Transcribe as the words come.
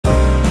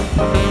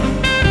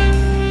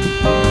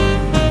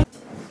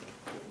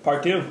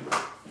Part 2.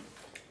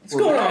 What's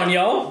going on,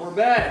 y'all? We're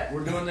back.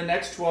 We're doing the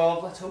next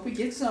 12. Let's hope we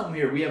get some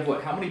here. We have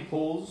what? How many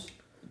pulls?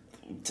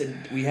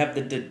 We have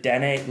the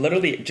Dedenne,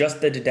 literally just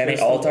the Dedenne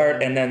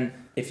Altart, and then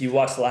if you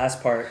watch the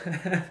last part,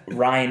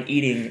 Ryan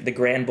eating the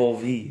Grand Bull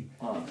V.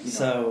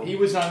 So he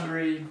was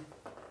hungry.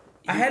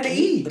 I had to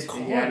eat.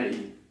 He had to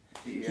eat.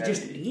 He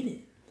just ate it.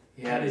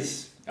 He had to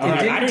eat. It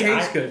didn't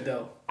taste good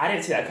though. I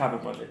didn't see that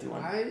comic book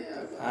 51.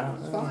 I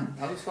was fine.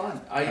 I was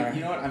fine.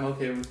 You know what? I'm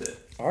okay with it.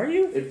 Are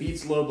you? It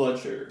beats low blood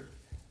sugar.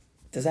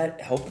 Does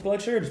that help the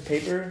blood sugar? Does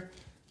paper,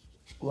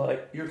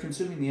 like... You're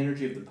consuming the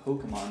energy of the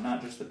Pokemon,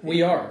 not just the paper.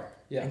 We are.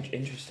 Yeah.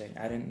 Interesting.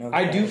 I didn't know that.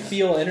 I do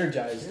feel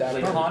energized. Yeah,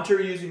 like Haunter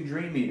using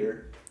Dream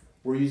Eater,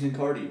 we're using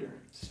Card Eater.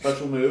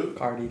 Special move.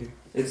 Card Eater.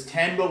 It's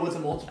 10, but with a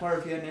multiplier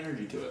if you had an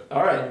energy to it.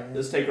 Alright,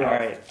 let's take her off.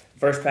 Alright,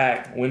 first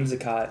pack,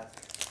 Whimsicott.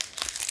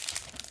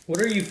 What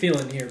are you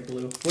feeling here,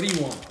 Blue? What do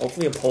you want?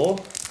 Hopefully a pull.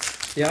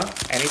 Yeah?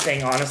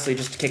 Anything, honestly,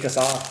 just to kick us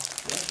off.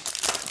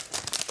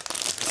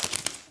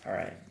 Yeah.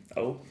 Alright.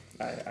 Oh,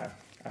 I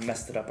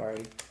messed it up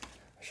already.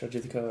 I showed you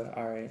the code.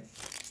 Alright.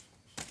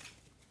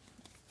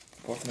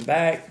 Fourth in the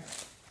back.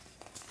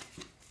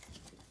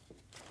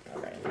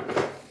 Alright.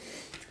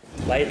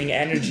 Lightning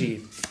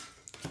Energy.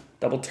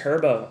 Double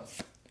Turbo.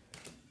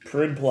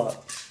 Pridplup.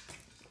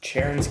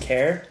 Charon's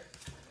Care.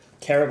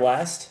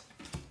 Carablast.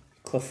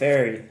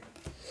 Clefairy.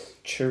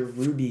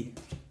 Cherubi.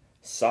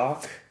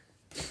 Sock.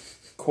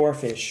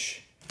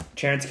 Corfish.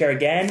 Charon's Care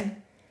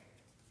again.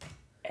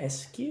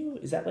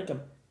 Eskew? Is that like a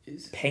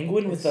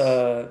penguin with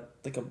a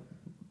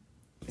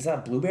is that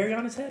a blueberry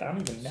on his head? I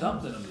don't even know.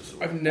 Something of the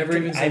sort. I've never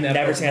even seen that. I've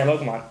never seen that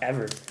Pokemon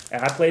ever.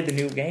 And I played the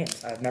new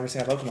games. I've never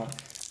seen that Pokemon.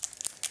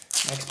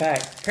 Next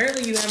pack.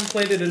 Apparently you haven't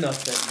played it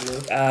enough then,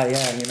 Blue.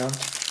 Yeah, you know.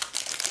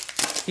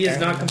 He has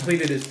not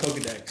completed his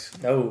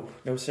Pokedex.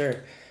 No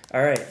sir.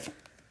 Alright.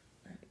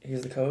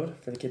 Here's the code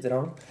for the kids at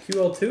home.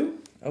 QL2?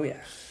 Oh yeah.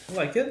 I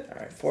like it.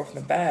 Alright, fourth in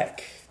the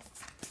back.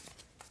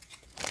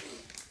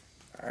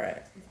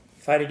 Alright.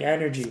 Fighting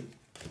Energy.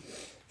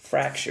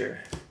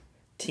 Fracture.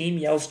 Team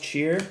Yells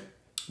Cheer.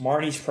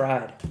 Marnie's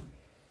Pride.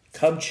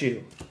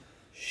 Cubchoo.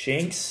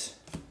 Shinx.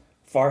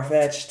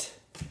 Farfetch'd.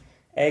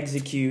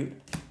 Execute.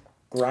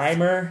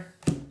 Grimer.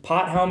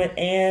 Pot Helmet,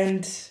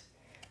 and...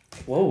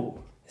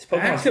 Whoa. This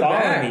Pokemon's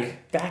following me.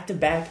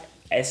 Back-to-back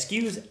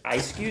Eskews?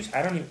 Ice-Skews?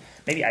 I don't even...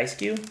 Maybe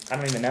Ice-Skew? I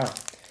don't even know.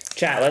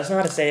 Chat, let us know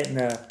how to say it in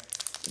the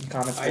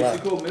comments below.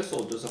 Icicle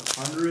Missile does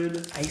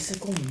 100...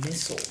 Icicle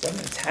Missile. What an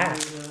attack.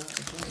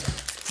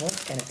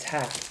 What an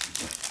attack.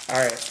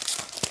 Alright.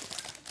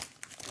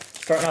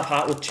 Starting off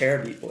hot with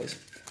Cherubi, boys.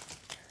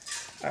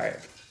 Alright.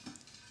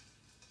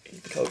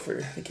 Here's the code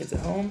for the kids at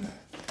home.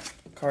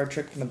 Card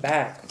trick from the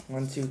back.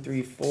 1, 2,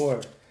 3,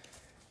 4.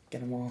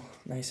 Get them all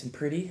nice and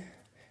pretty.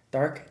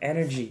 Dark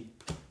Energy.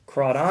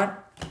 Crawdont.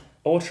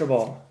 Ultra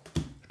Ball.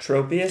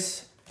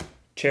 Tropius.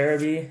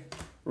 Cherubi.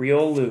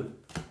 Riolu.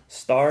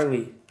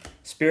 Starly.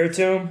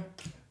 Spiritomb.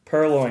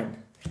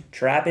 Purloin.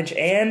 Trapinch,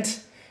 and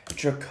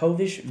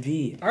Dracovish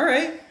V.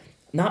 Alright.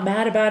 Not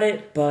mad about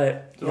it,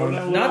 but you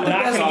know, not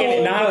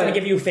gonna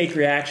give you a fake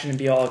reaction and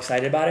be all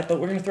excited about it, but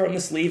we're gonna throw it in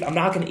the sleeve. I'm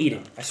not gonna eat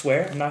it. I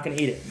swear, I'm not gonna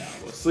eat it. No,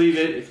 we'll sleeve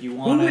it. If you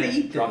want Who would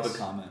eat drop this? a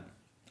comment.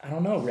 I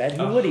don't know, Red.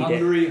 Who would eat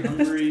it?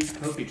 Hungry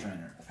Poke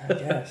Trainer. I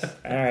guess.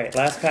 Alright,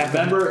 last pack.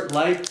 Remember,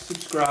 like,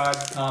 subscribe,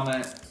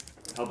 comment,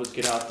 help us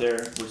get out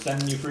there. We're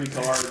sending you free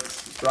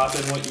cards. Drop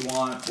in what you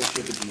want. We'll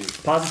ship it to you.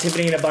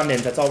 Positivity and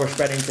abundance. That's all we're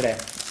spreading today.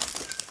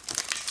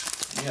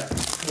 Yeah.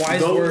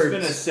 Wise words.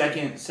 It's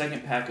been a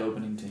second pack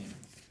opening team.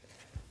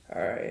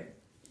 Alright.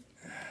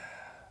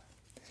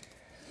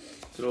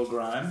 Good old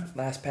Grime.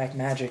 Last pack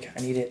magic.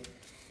 I need it.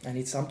 I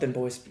need something,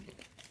 boys.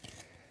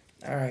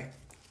 Alright.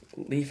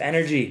 Leaf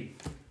Energy.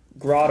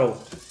 Grotto.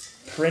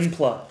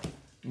 Prinplup.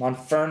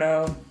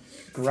 Monferno.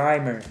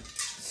 Grimer.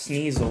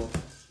 Sneasel.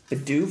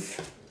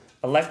 Bidoof.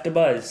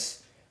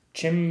 Electabuzz.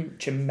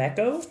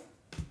 Chimecho.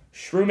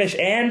 Shroomish,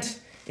 and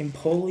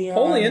Empoleon.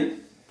 Empoleon?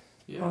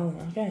 Yeah. Oh,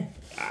 okay.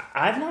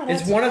 I've not had...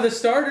 It's one of the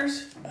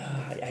starters.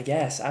 I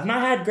guess. I've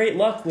not had great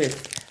luck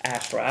with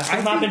Astro.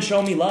 Astro's not been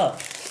showing me love.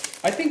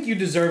 I think you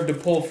deserve to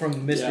pull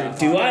from Mystery. Yeah.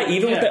 Do I?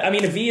 Even with the, I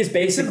mean, a V is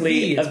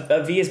basically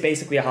a V is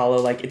basically a hollow.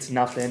 Like, it's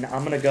nothing.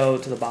 I'm gonna go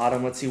to the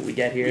bottom. Let's see what we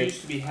get here. We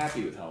used to be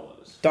happy with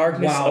hollows.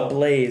 Darkness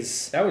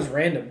Ablaze. That was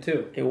random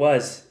too. It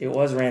was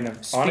random.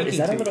 Is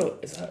that a little?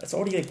 It's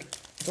already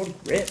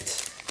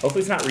ripped. Hopefully,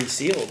 it's not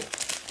resealed.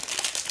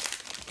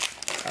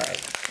 All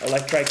right,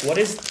 Electrike. What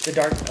is the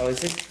dark? Oh,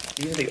 is it?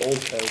 These are the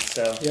old codes.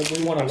 So yeah,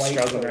 we want a I'm white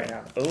struggling code right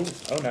now.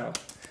 Oh no.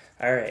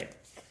 All right,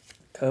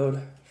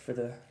 code for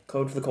the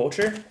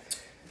culture.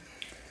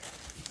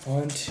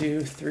 1,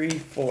 2, 3,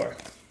 4.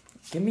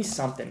 Give me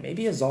something.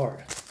 Maybe a Zard.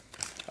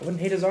 I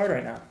wouldn't hate a Zard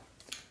right now.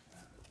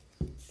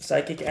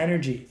 Psychic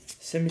Energy.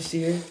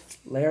 Simisear.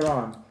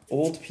 Lairon.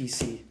 Old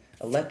PC.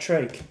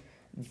 Electrike.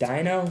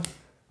 Dino.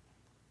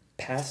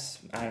 I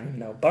don't even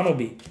know.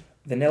 Bunnelby.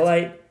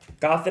 Vanillite.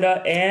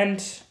 Gothita. And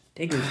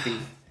Diggersby.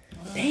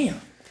 Damn.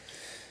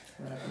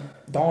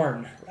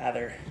 Darn,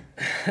 rather.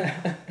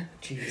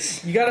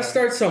 Jeez. You got to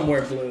start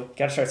somewhere, Blue.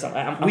 Gotta start something.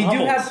 I'm We do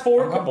humbled. have I'm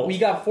four. humbled. We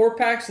got 4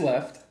 packs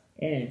left.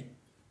 Mm.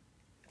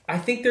 I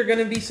think they're going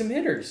to be some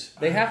hitters.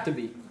 They have to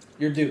be.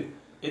 You're due.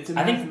 It's a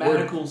I think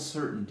mathematical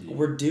certainty.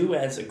 We're due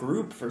as a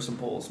group for some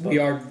pulls. But... We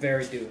are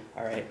very due.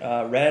 All right.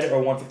 Red or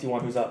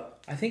 151? Who's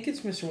up? I think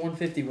it's Mr.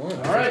 151. All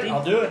right, 150?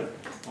 I'll do it.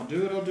 I'll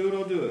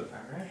do it.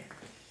 All right.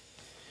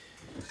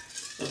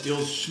 The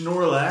old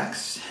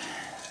Snorlax.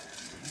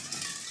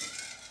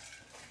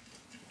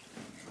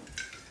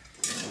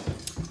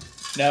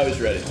 Now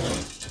he's ready.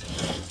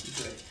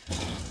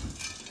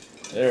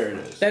 There it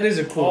is. That is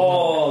a cool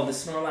Oh, the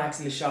Snorlax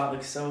in the shot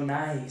looks so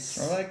nice.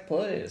 Snorlax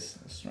plays.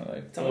 Snorlax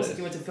It's almost like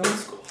you went to film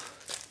school.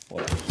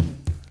 Well,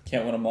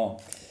 can't win them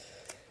all.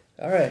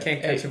 All right.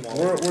 Can't catch them all.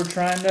 We're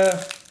trying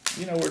to,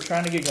 we're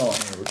trying to get going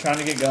here. We're trying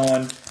to get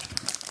going.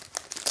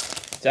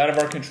 It's out of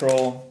our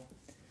control.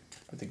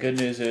 But the good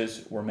news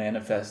is we're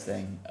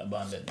manifesting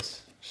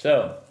abundance.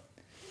 So,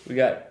 we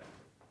got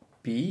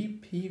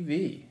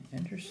BPV.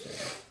 Interesting.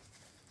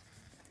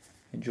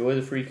 Enjoy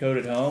the free code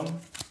at home.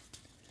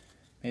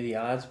 May the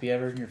odds be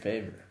ever in your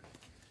favor.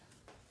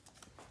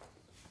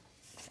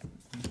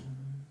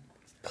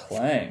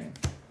 Clang.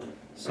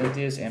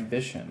 Cynthia's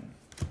Ambition.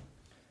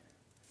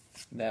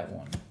 That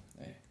one.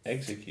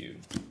 Execute.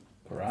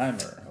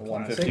 Grimer. A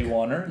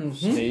 151er. Mm-hmm.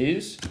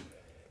 Sneeze.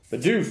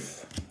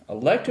 Bidoof.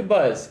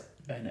 Electabuzz.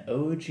 An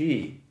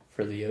OG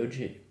for the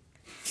OG.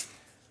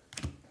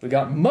 We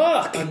got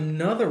Muck.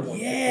 Another one.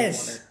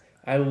 Yes.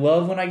 I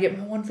love when I get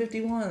my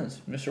 151s.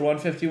 Mr.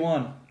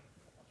 151.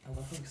 I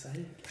love how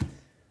excited.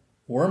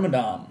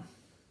 Wormadam.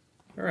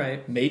 All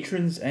right.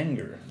 Matron's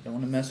Anger. Don't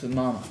want to mess with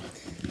Mama.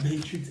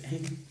 Matrix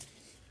Anger.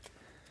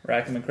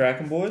 Rack'em and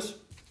Crack'em, boys.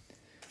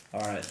 All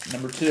right,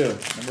 number two.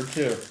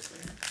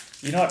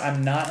 You know what?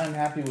 I'm not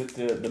unhappy with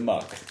the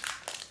Muck.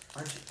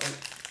 Aren't you?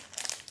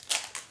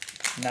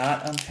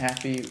 Not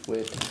unhappy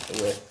with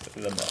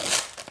the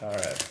Muck. All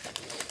right.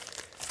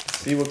 Let's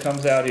see what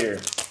comes out here.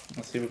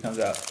 Let's see what comes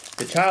out.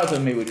 The child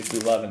in me would just be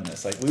loving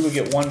this. Like, we would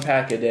get 1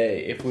 pack a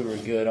day if we were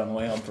good on the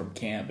way home from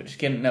camp. But just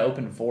getting to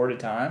open 4 at a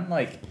time,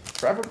 like,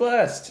 forever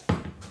blessed.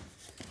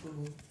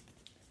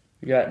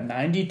 We got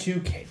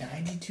 92K.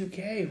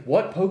 92K.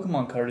 What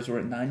Pokemon cards were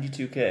at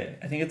 92K?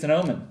 I think it's an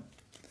Omen.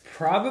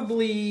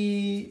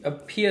 Probably a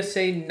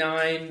PSA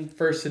 9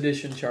 first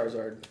edition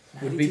Charizard.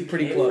 Would be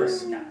pretty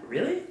close. Not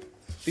really?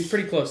 Be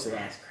pretty close to that.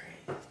 That's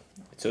great.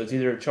 So it's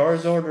either a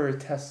Charizard or a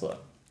Tesla.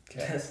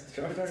 Okay.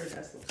 Charizard or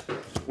Tesla?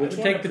 Which Which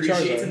take one the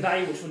appreciates Charizard. in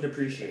value? Which one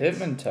depreciates?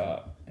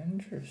 Hitmontop.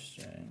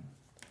 Interesting.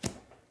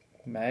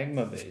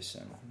 Magma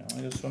Basin. Don't want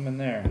to go swim in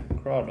there.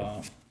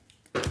 Crawdon.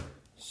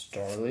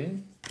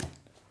 Starly.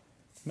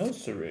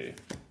 Milcery.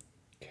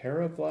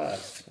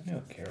 Carablast. I know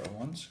what Cara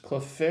wants.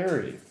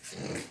 Clefairy.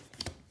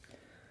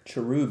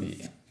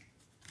 Cherubi.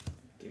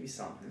 Give you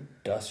something.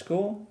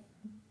 Duskull.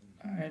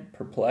 Alright.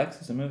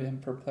 Perplex. Is a movie I'm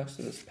perplexed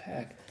to this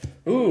pack.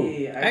 Ooh.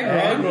 Hey,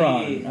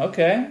 Aggron.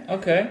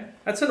 Okay.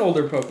 That's an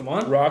older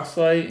Pokemon.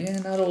 Rockslide. Yeah,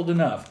 not old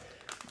enough.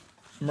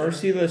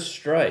 Merciless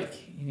Strike.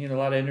 You need a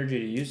lot of energy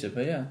to use it,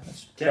 but yeah.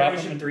 Let's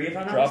Generation 3, if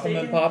I'm not drop them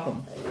mistaken. and pop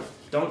them.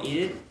 Don't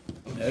eat it.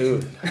 No.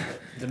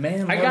 The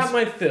man I loves... got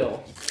my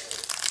fill.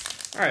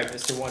 All right,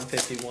 Mr.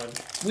 151.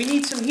 We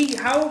need some heat.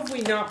 How have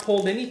we not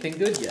pulled anything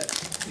good yet?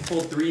 We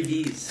pulled 3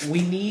 Vs.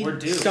 We need We're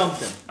due.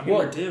 something. I mean,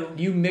 Well, we're due.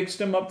 you mixed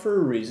them up for a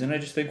reason. I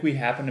just think we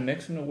happen to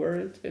mix them to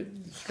where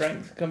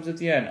strength comes at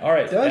the end. All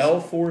right, Does?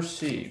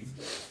 L4C.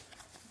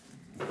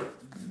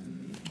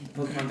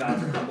 Pokemon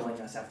gods are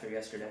humbling us after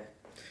yesterday.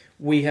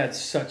 We had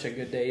such a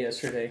good day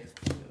yesterday.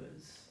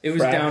 It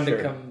was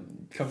Fracture. down to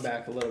come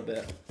back a little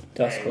bit.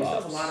 Hey, we still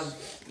have a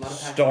Dusclops. lot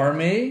of packs.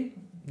 Starmie.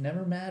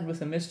 Never mad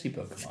with a Misty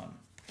Pokemon.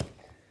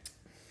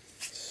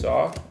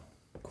 Sock.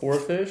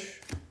 Corfish.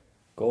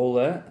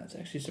 Golett. That's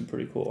actually some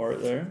pretty cool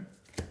art there.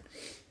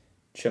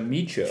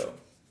 Chimicho.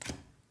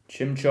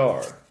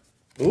 Chimchar.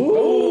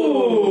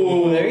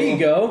 Ooh, there you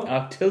go.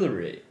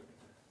 Octillery.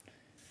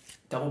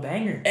 Double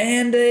banger.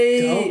 And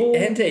Double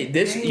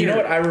this, you know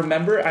what I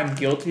remember? I'm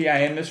guilty. I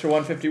am Mr.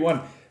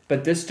 151.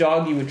 But this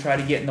dog you would try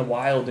to get in the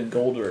wild in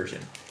gold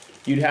version.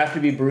 You'd have to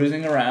be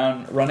bruising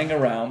around, running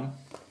around,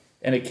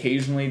 and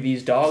occasionally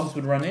these dogs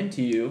would run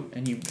into you,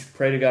 and you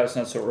pray to God it's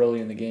not so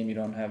early in the game you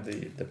don't have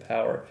the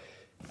power.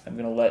 I'm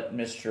going to let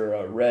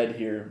Mr. Red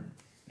here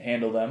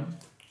handle them.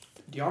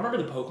 Do y'all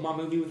remember the Pokemon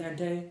movie with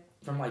Entei?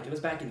 From it was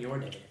back in your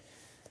day.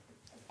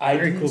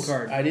 Very cool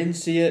card. I didn't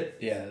see it.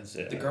 Yeah, that's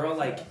it. The girl,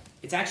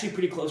 it's actually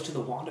pretty close to the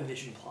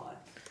WandaVision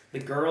plot. The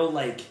girl,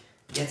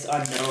 gets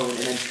unknown and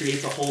then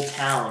creates a whole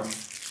town.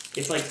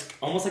 It's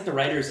almost like the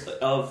writers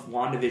of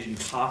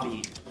WandaVision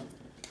copied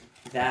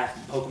that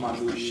Pokemon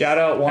movie. Shout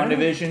out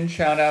WandaVision.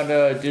 Shout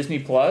out Disney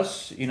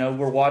Plus. You know,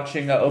 we're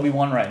watching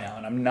Obi-Wan right now,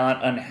 and I'm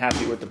not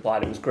unhappy with the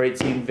plot. It was great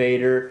seeing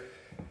Vader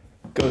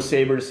go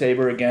saber to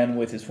saber again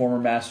with his former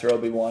master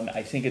Obi-Wan.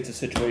 I think it's a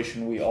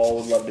situation we all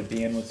would love to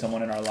be in with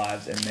someone in our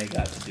lives, and they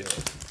got to do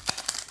it.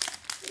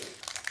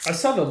 I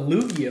saw the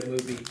Lugia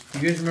movie.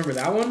 You guys remember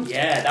that one?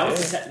 Yeah,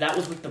 that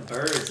was with the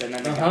birds, and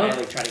then the Uh-huh.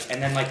 guy tried to,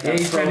 and then the Yeah,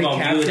 he's trying to promo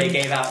capture Mew they him.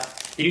 gave out.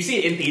 Did you see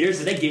it in theaters?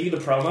 Did they give you the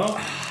promo?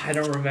 I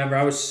don't remember.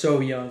 I was so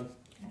young.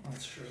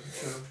 That's true.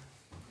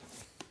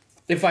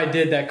 If I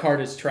did, that card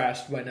is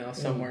trashed by now.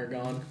 Somewhere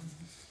gone.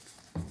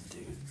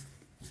 Dude.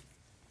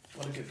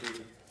 What a good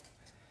movie.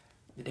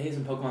 The days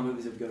when Pokemon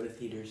movies would go to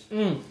theaters.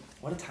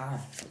 What a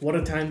time. What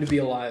a time to be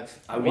alive.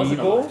 I wasn't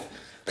Weevil,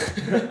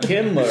 alive.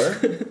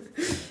 Kindler,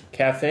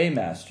 Cafe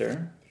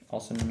Master,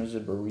 also known as a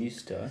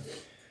barista,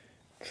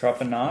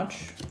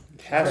 Trapinach,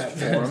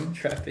 Castform,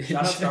 Trappage.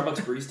 Shout out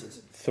Starbucks baristas.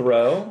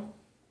 Throw,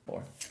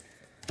 or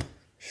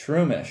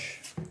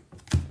Shroomish,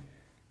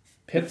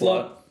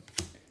 Piplup.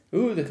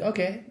 Ooh,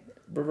 okay.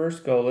 Reverse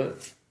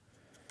Golett.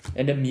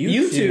 And a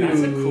Mewtwo.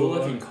 That's a cool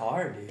looking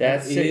card, dude.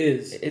 That's It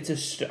is.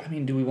 It's I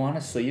mean, do we want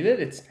to sleeve it?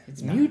 It's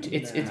Mewtwo.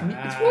 It's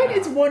what?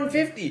 It's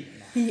 150.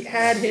 He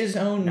had his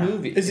own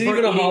movie. Is it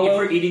even a hollow? If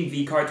we're eating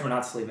V cards, we're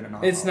not sleeving it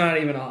on. It's not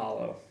even a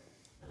hollow.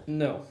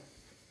 No.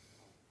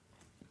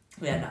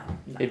 Yeah,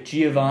 no. If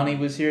Giovanni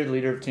was here, the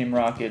leader of Team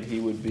Rocket, he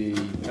would be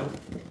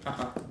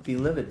Nope. be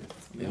livid.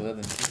 Be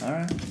livid. All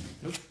right.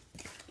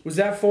 Was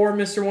that 4,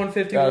 Mr.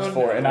 151? That was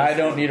 4, and I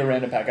don't need a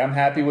random pack. I'm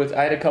happy with.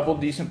 I had a couple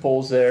decent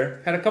pulls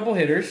there. Had a couple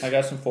hitters. I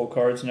got some full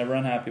cards. Never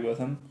unhappy with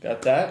them.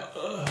 Got that.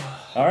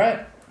 All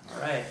right.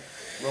 All right.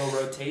 Roll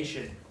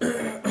rotation.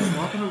 Just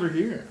walking over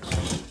here.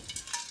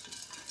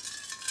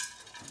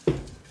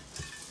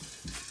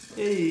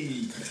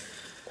 Hey.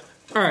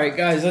 All right,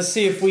 guys. Let's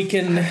see if we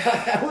can.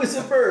 That was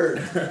a bird.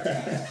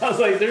 I was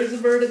like, there's a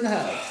bird in the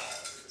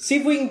house. See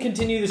if we can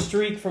continue the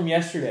streak from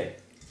yesterday.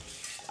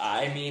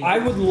 I mean, I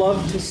would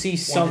love to see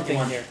something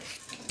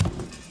 151.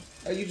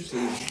 Oh, here. you just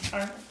leave. All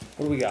right.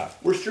 What do we got?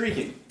 We're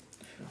streaking.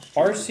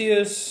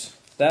 Arceus,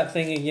 that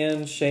thing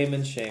again,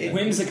 Shaman.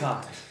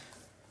 Whimsicott.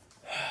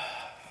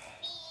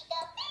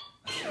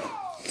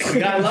 We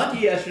got lucky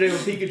yesterday when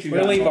Pikachu We're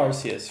gonna leave got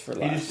Arceus for He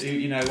last. just,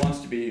 he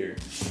wants to be here.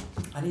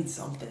 I need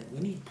something. We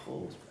need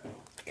pulls, bro.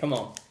 Come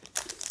on.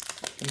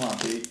 Come on,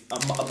 Pete.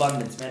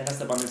 Abundance.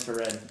 Manifest abundance for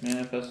red.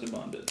 Manifest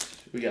abundance.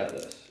 We got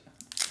this.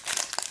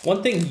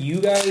 One thing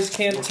you guys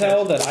can't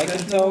tell that I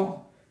can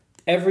tell,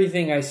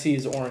 everything I see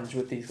is orange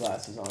with these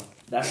glasses on.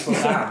 That's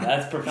profound.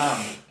 That's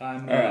profound.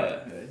 I'm. All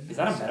right. Is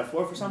that a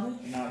metaphor for something?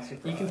 Not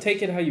surprised. You can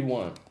take it how you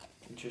want.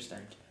 Interesting.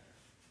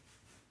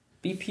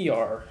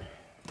 BPR.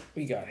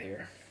 We got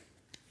here.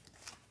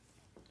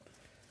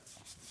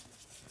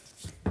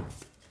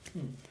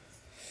 Let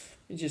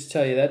me just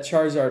tell you, that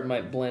Charizard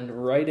might blend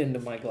right into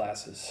my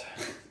glasses.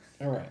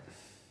 All right.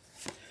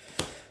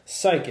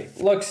 Psychic,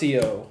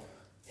 Luxio,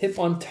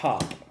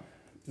 Hitmontop,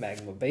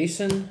 Magma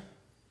Basin,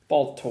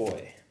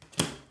 Baltoy,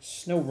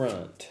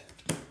 Snorunt,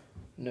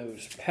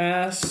 Nose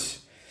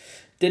Pass,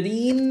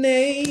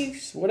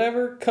 Dedenne,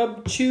 whatever,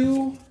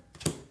 Cubchoo,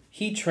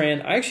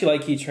 Heatran. I actually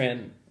like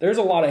Heatran. There's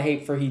a lot of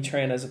hate for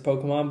Heatran as a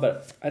Pokemon,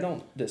 but I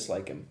don't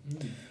dislike him.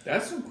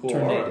 That's some cool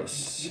art.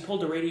 You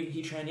pulled a Radiant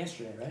Heatran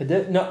yesterday,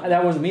 right? No,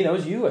 that wasn't me. That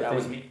was you, I That think.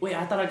 was me. Wait,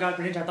 I thought I got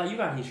Greninja. I thought you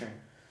got Heatran.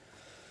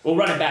 We'll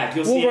run it back.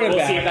 You'll We'll see it. run it We'll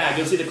back. see it back.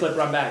 You'll see the clip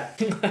run back.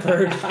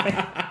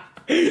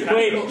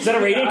 Wait, is that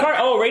a Radiant card?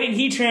 Oh, Radiant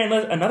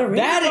Heatran. Another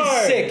Radiant That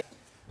card. is sick.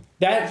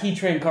 That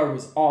Heatran card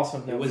was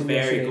awesome. It was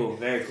very cool.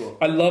 Very cool.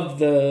 I love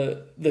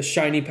the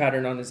shiny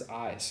pattern on his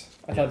eyes.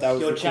 I thought that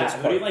was Yo, the chat, coolest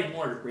who do you part. like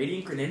more,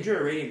 Radiant Greninja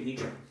or Radiant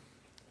Heatran?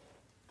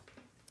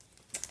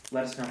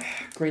 Let us know.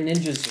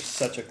 Greninja's just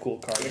such a cool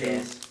card. It though.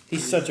 is.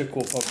 He's such a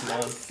cool I'm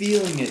Pokemon.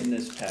 feeling it in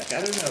this pack.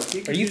 I don't know.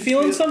 Pikachu's Are you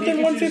feeling something,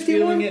 Pikachu's 151?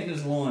 feeling it in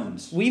his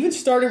loins. We even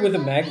started with a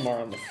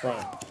Magmar on the front.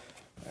 All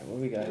right, what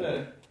do we got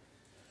here?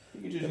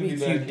 Pikachu's Let gonna me be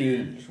back QD.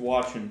 here just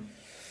watching.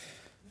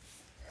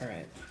 All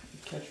right.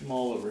 Catch them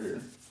all over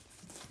here.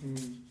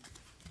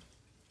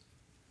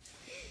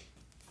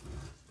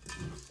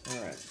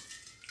 All right.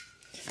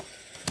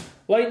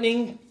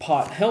 Lightning,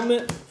 Pot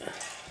Helmet,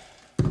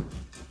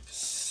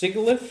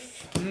 Sigilyph,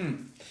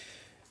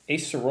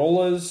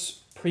 Acerolas,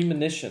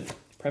 Premonition,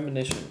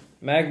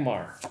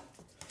 Magmar,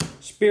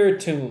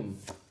 Spiritomb.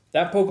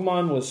 That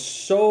Pokemon was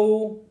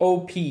so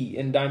OP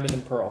in Diamond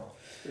and Pearl.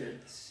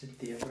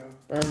 Cynthia, bro.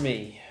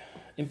 Burmy,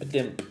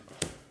 Impidimp,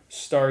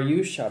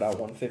 Staryu, shout out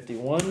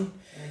 151,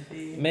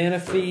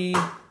 Manaphy,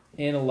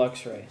 and a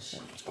Luxray. It's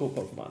a cool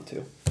Pokemon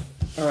too.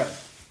 Alright.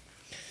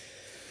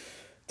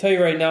 Tell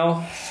you right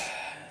now,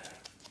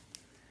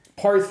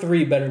 part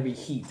 3 better be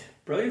heat.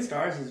 Brilliant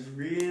Stars is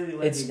really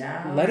letting me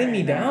down. letting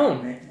me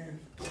down. Man.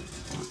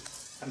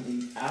 I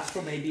mean,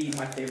 Astral may be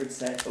my favorite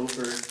set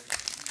over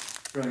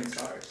Brilliant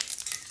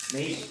Stars.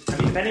 Maybe. I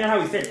mean, depending on how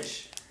we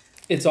finish.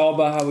 It's all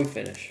about how we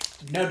finish.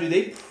 Now, do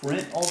they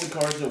print all the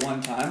cards at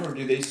one time, or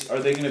are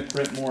they going to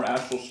print more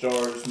Astral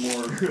Stars,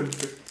 more?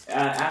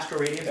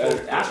 Astral Radiant.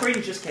 Astral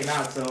Radiant just came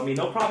out, so I mean,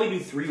 they'll probably do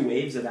 3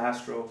 waves of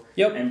Astral.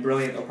 Yep. And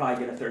Brilliant, they'll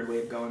probably get a 3rd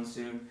wave going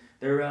soon.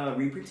 They're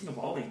reprinting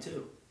Evolving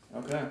too.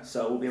 Okay.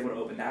 So we'll be able to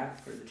open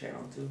that for the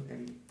channel too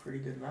in pretty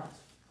good amounts.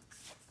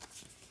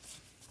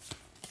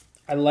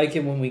 I like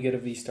it when we get a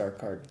V-Star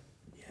card.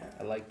 Yeah.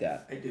 I like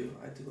that. I do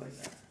like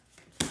that.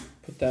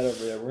 Put that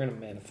over there. We're going to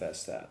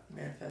manifest that.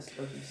 Manifest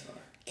a V-Star.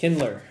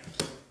 Kindler,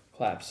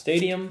 Clap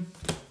Stadium,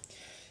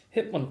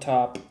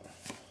 Hitmontop,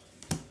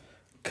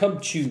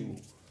 Cubchoo,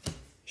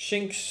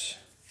 Shinx,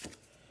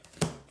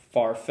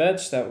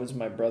 Farfetch, that was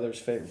my brother's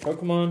favorite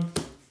Pokemon.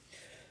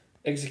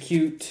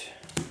 Execute,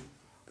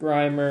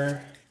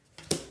 Grimer,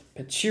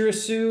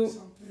 Pachirisu.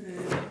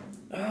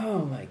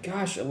 Oh my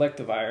gosh,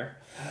 Electivire.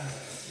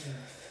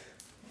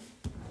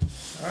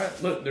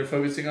 Alright, look, they're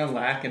focusing on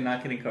lack and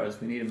not getting cards.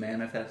 We need to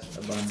manifest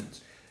abundance.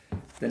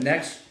 The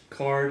next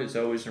card is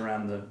always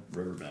around the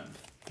river bend.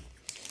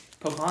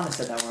 Pocahontas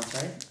said that once,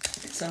 right?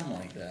 It's something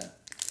like that.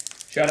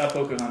 Shout out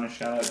Pocahontas,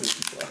 shout out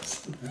Disney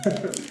Plus.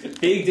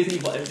 Big Disney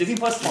Plus. Disney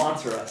Plus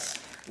sponsor us.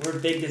 We're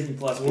big Disney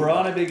Plus. We're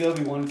on a big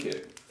Obi-Wan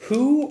kick.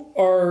 Who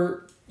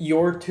are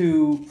your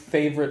two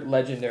favorite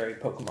legendary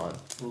Pokemon?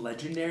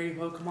 Legendary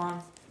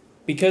Pokemon?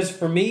 Because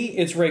for me,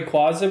 it's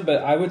Rayquaza,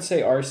 but I would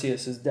say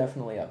Arceus is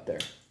definitely up there.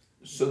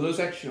 So those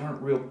actually aren't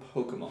real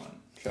Pokemon.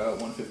 Shout out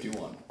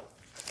 151.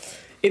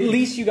 At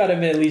least you gotta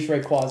admit, at least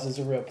Rayquaza is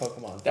a real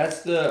Pokemon.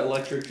 That's the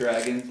electric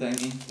dragon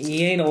thingy.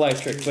 He ain't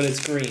electric, but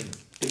it's green.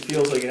 It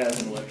feels like it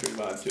has an electric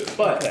vibe to it.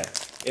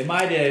 But in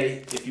my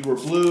day, if you were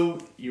blue,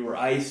 you were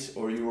ice,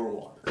 or you were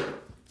water.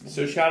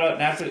 So shout out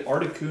naturally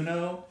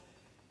Articuno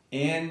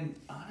and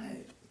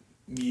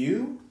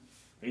Mew.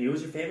 Mew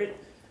was your favorite?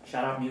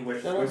 Shout out Mew.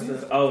 Where's Mew.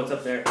 the... Oh, it's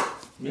up there.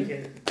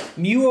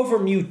 Mew over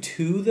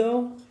Mewtwo,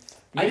 though?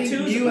 I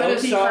think Mew had a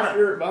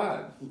softer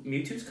vibe.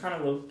 Mewtwo's kind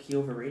of low-key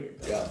overrated.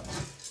 Yeah.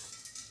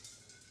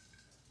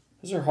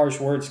 Those are harsh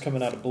words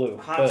coming out of blue.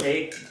 Hot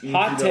take.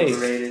 Hot Mewtwo's take.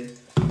 overrated.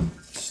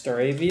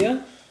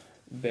 Staravia.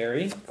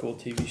 Very cool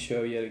TV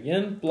show yet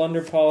again.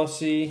 Blunder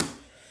Policy.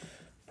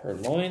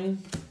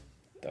 Purloin.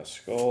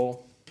 Duskull.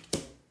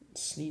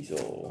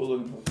 Sneasel. Cool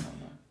looking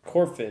Pokemon.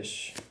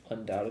 Corphish.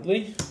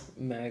 Undoubtedly.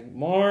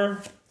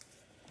 Magmar.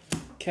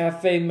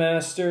 Cafe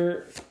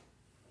Master.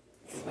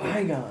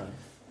 Flygon.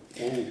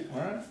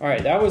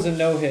 Alright, that was a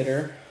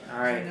no-hitter.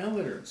 Alright.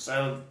 No-hitter.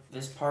 So,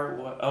 this part...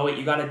 Oh, wait,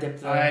 you gotta dip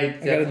the... I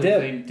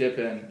definitely dip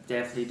in.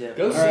 Definitely dip.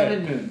 Go All Sun right.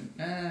 and Moon.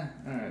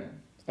 Alright.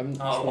 I'm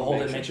I'll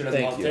hold it, make sure it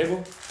doesn't Thank fall off the you.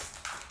 table.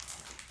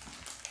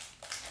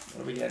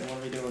 What are we getting? What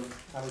are we doing?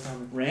 How are we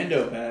coming?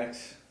 Rando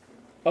packs.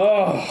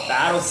 Oh.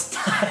 Battle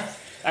style.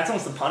 That's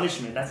almost a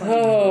punishment. That's not even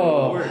a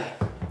Oh. word.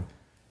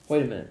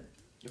 Wait a minute.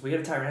 If we get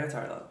a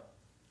Tyranitar, though.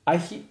 I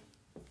think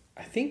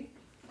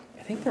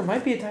there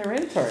might be a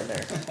Tyranitar in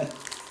there.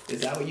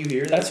 Is that what you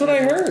hear? That's what I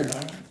heard.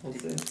 Alright, we'll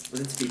see. Was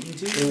it speaking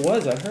to you? It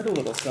was. I heard a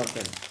little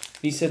something.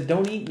 He said,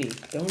 "Don't eat me.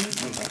 Don't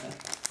eat me."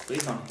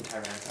 Please don't get the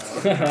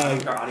Tyranitar. I don't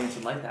think our audience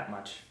would like that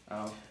much.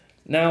 Oh.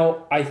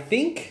 Now, I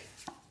think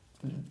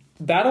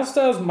Battle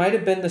Styles might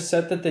have been the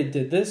set that they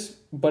did this,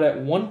 but at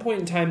one point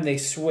in time they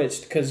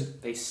switched because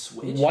They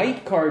switched?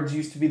 white cards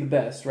used to be the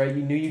best, right?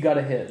 You knew you got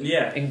a hit.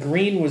 Yeah. And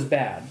green was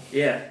bad.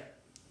 Yeah.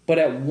 But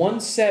at one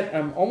set,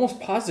 I'm almost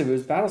positive it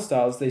was Battle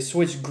Styles, they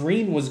switched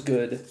green was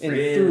good and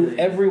threw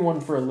everyone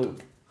for a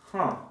loop.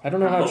 Huh. I don't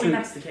know how hoping true.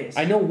 that's the case.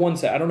 I know one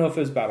set. I don't know if it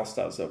was Battle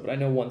Styles though, but I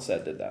know one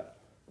set did that.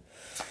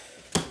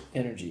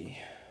 Energy.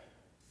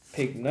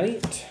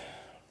 Pignite.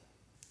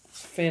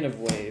 Fan of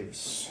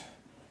Waves.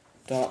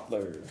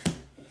 Doppler.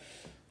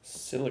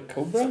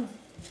 Silicobra.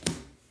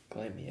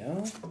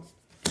 Glameow.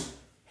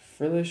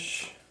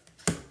 Frillish.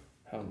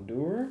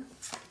 Houndour.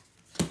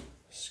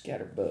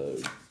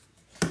 Scatterbug.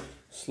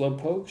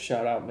 Slowpoke.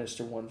 Shout out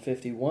Mr.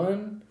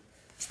 151.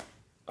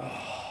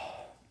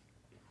 Oh.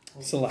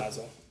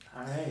 Salazzle.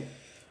 Alright.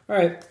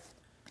 Alright.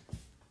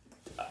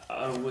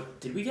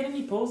 Did we get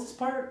any pulls this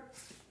part?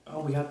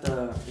 Oh, we got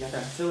the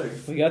artillery.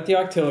 We got the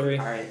Octillery.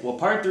 Alright, well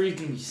part 3 is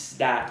going to be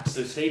stacked,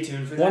 so stay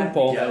tuned for One that.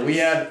 pull. Yeah, we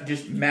have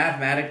just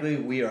mathematically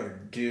we are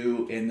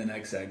due in the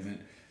next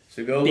segment.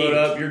 So go Big. load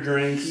up your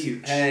drinks,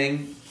 Huge.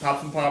 hang,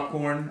 pop some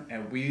popcorn,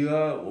 and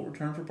we'll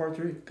return for part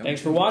 3.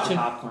 Thanks for watching.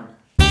 Popcorn.